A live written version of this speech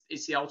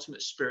it's the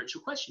ultimate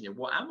spiritual question.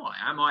 What am I?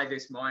 Am I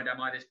this mind?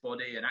 Am I this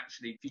body? And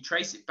actually, if you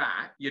trace it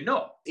back, you're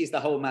not. Is the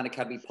Whole Man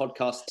Academy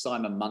podcast.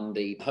 Simon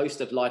Mundy,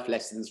 host of Life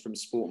Lessons from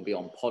Sport and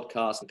Beyond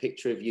podcast. A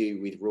picture of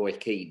you with Roy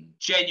Keane.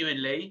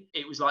 Genuinely,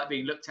 it was like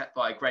being looked at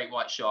by a great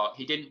white shark.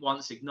 He didn't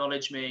once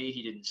acknowledge me.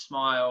 He didn't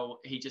smile.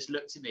 He just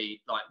looked at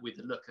me like with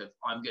the look of,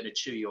 I'm going to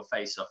chew your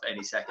face off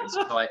any second.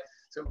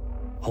 So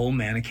Whole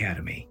Man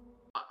Academy.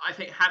 I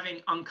think having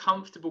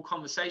uncomfortable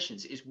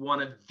conversations is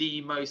one of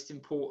the most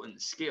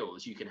important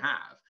skills you can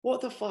have.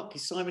 What the fuck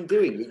is Simon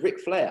doing with Ric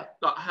Flair?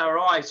 Like her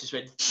eyes just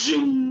went,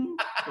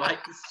 like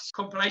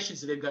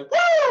compilations of him going,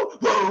 woo,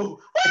 woo,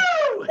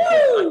 woo,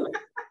 woo.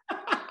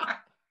 I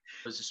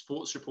was a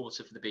sports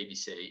reporter for the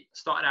BBC.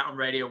 Started out on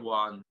Radio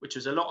 1, which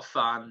was a lot of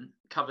fun,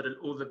 covered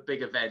all the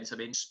big events. I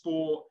mean,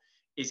 sport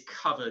is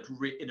covered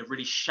in a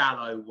really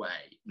shallow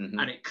way,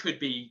 and it could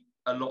be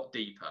a lot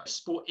deeper.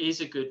 Sport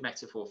is a good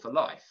metaphor for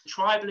life.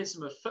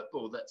 Tribalism of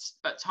football that's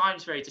at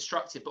times very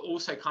destructive, but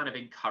also kind of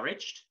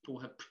encouraged.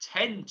 People have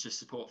pretend to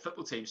support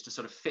football teams to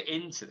sort of fit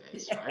into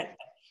this, right?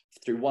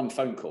 Through one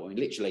phone call, and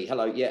literally,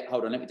 hello, yeah,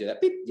 hold on, let me do that.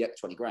 Beep, yeah,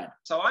 20 grand.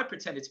 So I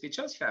pretended to be a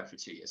Chelsea fan for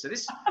 2 years.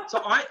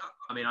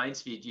 I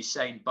interviewed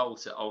Usain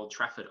Bolt at Old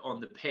Trafford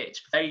on the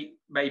pitch. They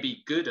may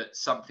be good at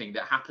something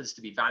that happens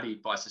to be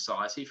valued by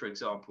society, for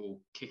example,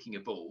 kicking a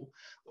ball,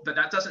 but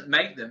that doesn't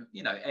make them,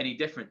 any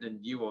different than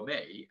you or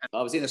me.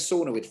 I was in a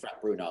sauna with Frank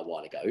Bruno a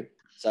while ago.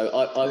 So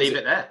I leave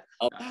it there.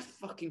 That's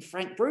fucking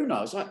Frank Bruno.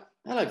 I was like,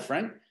 hello,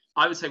 Frank.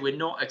 I would say we're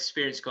not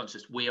experience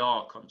conscious, we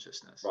are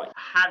consciousness. Right.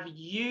 Have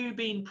you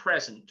been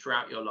present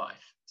throughout your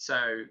life?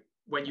 So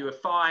when you were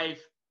 5,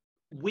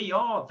 we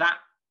are that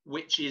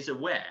which is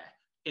aware.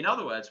 In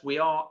other words, we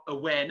are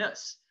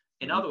awareness.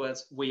 In other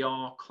words, we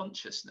are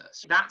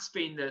consciousness. That's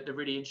been the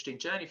really interesting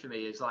journey for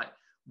me, is like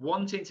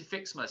wanting to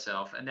fix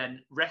myself and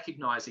then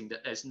recognizing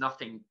that there's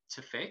nothing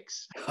to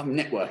fix. I'm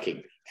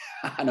networking.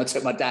 And I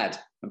took my dad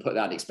and put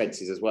that in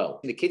expenses as well.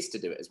 And the kids to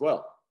do it as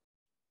well.